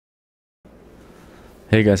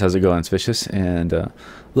Hey guys, how's it going? It's Vicious, and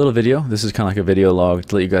little video. This is kind of like a video log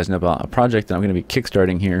to let you guys know about a project that I'm going to be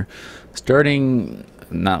kickstarting here, starting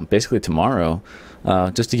not basically tomorrow.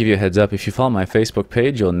 Just to give you a heads up, if you follow my Facebook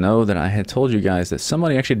page, you'll know that I had told you guys that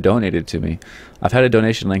somebody actually donated to me. I've had a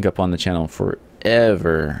donation link up on the channel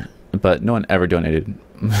forever, but no one ever donated.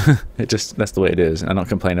 That's the way it is. I don't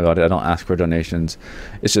complain about it. I don't ask for donations.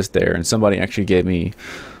 It's just there, and somebody actually gave me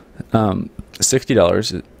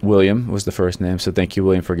 $60. William was the first name, so thank you,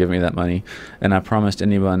 William, for giving me that money. And I promised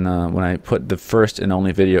anyone when I put the first and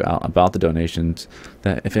only video out about the donations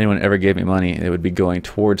that if anyone ever gave me money, it would be going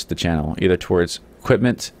towards the channel, either towards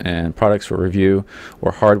equipment and products for review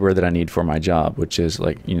or hardware that I need for my job, which is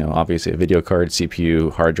like, you know, obviously a video card,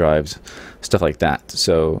 CPU, hard drives, stuff like that.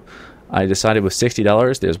 So I decided with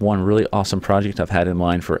 $60, there's one really awesome project I've had in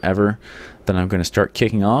mind forever that I'm going to start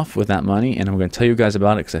kicking off with that money, and I'm going to tell you guys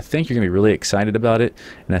about it because I think you're going to be really excited about it,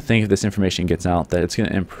 and I think if this information gets out that it's going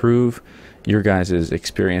to improve your guys'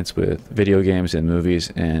 experience with video games and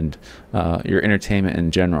movies and your entertainment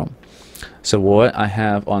in general. So what I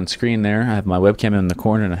have on screen there, I have my webcam in the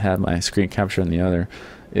corner and I have my screen capture in the other,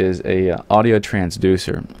 is a audio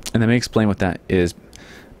transducer. And let me explain what that is.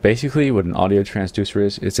 Basically, what an audio transducer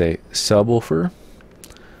is, it's a subwoofer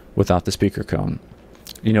without the speaker cone.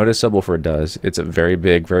 You know what a subwoofer does? It's a very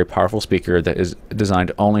big, very powerful speaker that is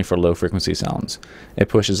designed only for low frequency sounds. It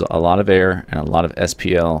pushes a lot of air and a lot of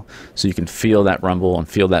SPL, so you can feel that rumble and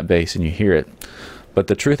feel that bass and you hear it. But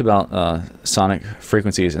the truth about sonic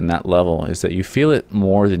frequencies in that level is that you feel it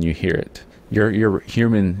more than you hear it. Your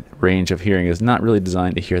human range of hearing is not really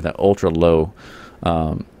designed to hear that ultra low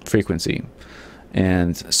frequency.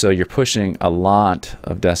 And so you're pushing a lot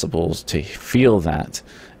of decibels to feel that,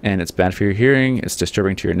 and it's bad for your hearing, it's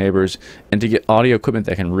disturbing to your neighbors, and to get audio equipment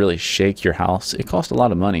that can really shake your house, it costs a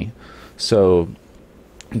lot of money. So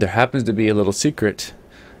there happens to be a little secret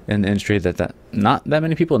in the industry that not that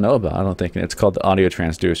many people know about, I don't think, and it's called the audio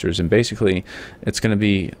transducers. And basically it's going to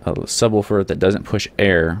be a subwoofer that doesn't push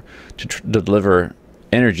air to deliver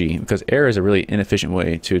energy, because air is a really inefficient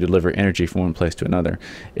way to deliver energy from one place to another.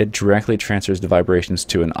 It directly transfers the vibrations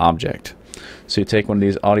to an object. So you take one of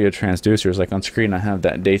these audio transducers, like on screen I have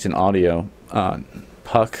that Dayton Audio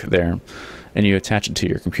puck there, and you attach it to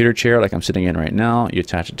your computer chair like I'm sitting in right now. You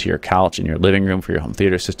attach it to your couch in your living room for your home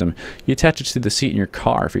theater system. You attach it to the seat in your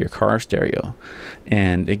car for your car stereo,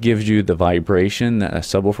 and it gives you the vibration that a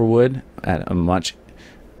subwoofer would at a much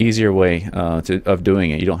easier way of doing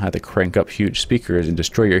it. You don't have to crank up huge speakers and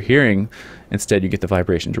destroy your hearing. Instead, you get the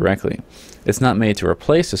vibration directly. It's not made to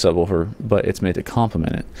replace a subwoofer, but it's made to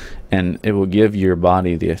complement it, and it will give your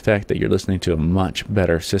body the effect that you're listening to a much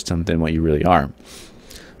better system than what you really are.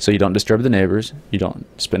 So you don't disturb the neighbors, you don't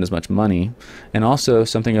spend as much money. And also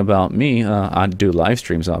something about me, I do live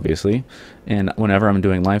streams obviously, and whenever I'm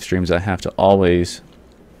doing live streams I have to always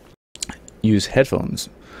use headphones,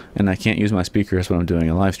 and I can't use my speakers when I'm doing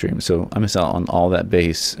a live stream, so I miss out on all that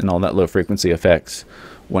bass and all that low frequency effects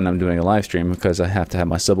when I'm doing a live stream because I have to have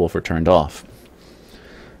my subwoofer turned off.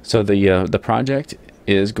 So the project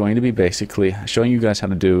is going to be basically showing you guys how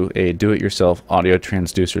to do a do-it-yourself audio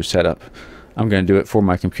transducer setup. I'm going to do it for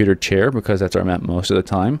my computer chair because that's where I'm at most of the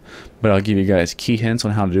time, but I'll give you guys key hints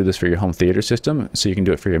on how to do this for your home theater system so you can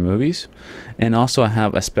do it for your movies. And also I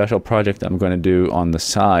have a special project that I'm going to do on the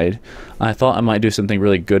side. I thought I might do something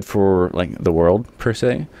really good for like the world per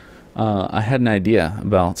se. I had an idea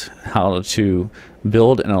about how to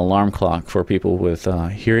build an alarm clock for people with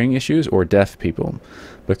hearing issues or deaf people,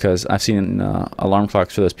 because I've seen alarm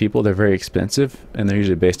clocks for those people. They're very expensive and they're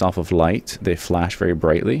usually based off of light. They flash very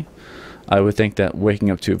brightly. I would think that waking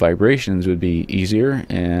up to vibrations would be easier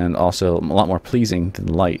and also a lot more pleasing than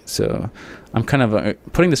light. So I'm kind of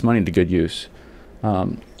putting this money to good use.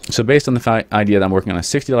 So based on the idea that I'm working on a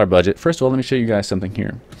 $60 budget, first of all, let me show you guys something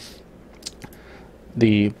here.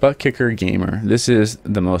 The Butt Kicker Gamer. This is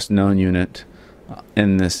the most known unit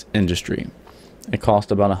in this industry. It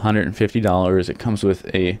costs about $150. It comes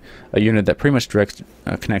with a unit that pretty much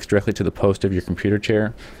connects directly to the post of your computer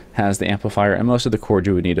chair, has the amplifier and most of the cords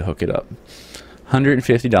you would need to hook it up.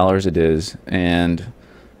 $150 it is, and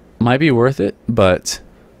might be worth it, but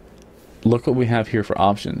look what we have here for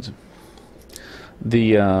options.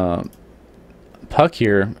 The puck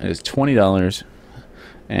here is $20,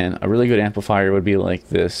 and a really good amplifier would be like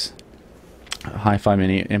this Hi-Fi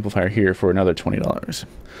Mini amplifier here for another $20.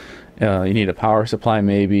 You need a power supply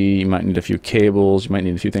maybe, you might need a few cables, you might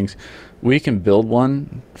need a few things. We can build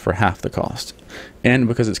one for half the cost. And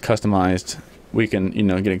because it's customized, we can, you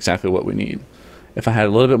know, get exactly what we need. If I had a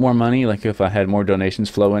little bit more money, like if I had more donations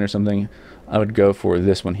flow in or something, I would go for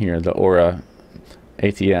this one here, the Aura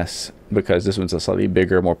ATS, because this one's a slightly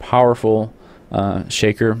bigger, more powerful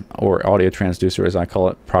shaker, or audio transducer as I call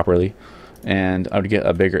it properly, and I would get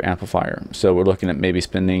a bigger amplifier. So we're looking at maybe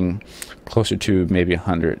spending closer to maybe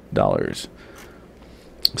 $100.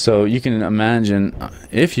 So you can imagine,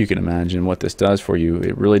 if you can imagine what this does for you,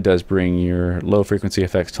 it really does bring your low frequency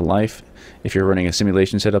effects to life. If you're running a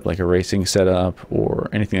simulation setup like a racing setup or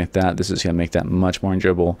anything like that, this is going to make that much more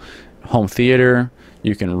enjoyable. Home theater,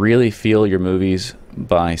 you can really feel your movies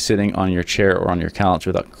by sitting on your chair or on your couch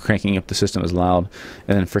without cranking up the system as loud.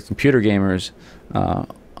 And then for computer gamers,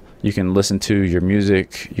 you can listen to your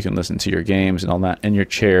music, you can listen to your games and all that in your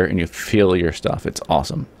chair, and you feel your stuff. It's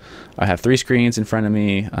awesome. I have 3 screens in front of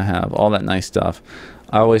me. I have all that nice stuff.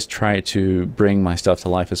 I always try to bring my stuff to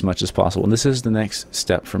life as much as possible, and this is the next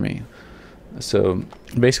step for me. So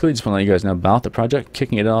basically, just want to let you guys know about the project,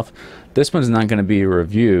 kicking it off. This one's not going to be a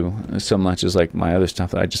review so much as like my other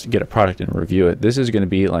stuff that I just get a product and review it. This is going to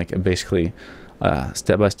be like basically a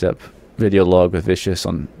step-by-step video log with Vicious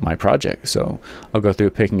on my project. So I'll go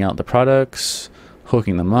through picking out the products,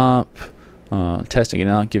 hooking them up, testing it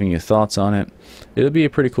out, giving you thoughts on it. It'll be a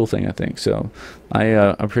pretty cool thing, I think. So I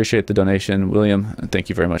appreciate the donation, William, and thank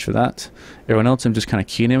you very much for that. Everyone else, I'm just kind of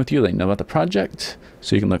keying in with you, letting you know about the project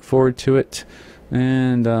so you can look forward to it.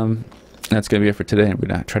 And that's going to be it for today. I'm going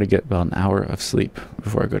to try to get about an hour of sleep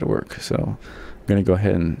before I go to work. So I'm going to go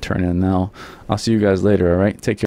ahead and turn in now. I'll see you guys later, all right? Take care.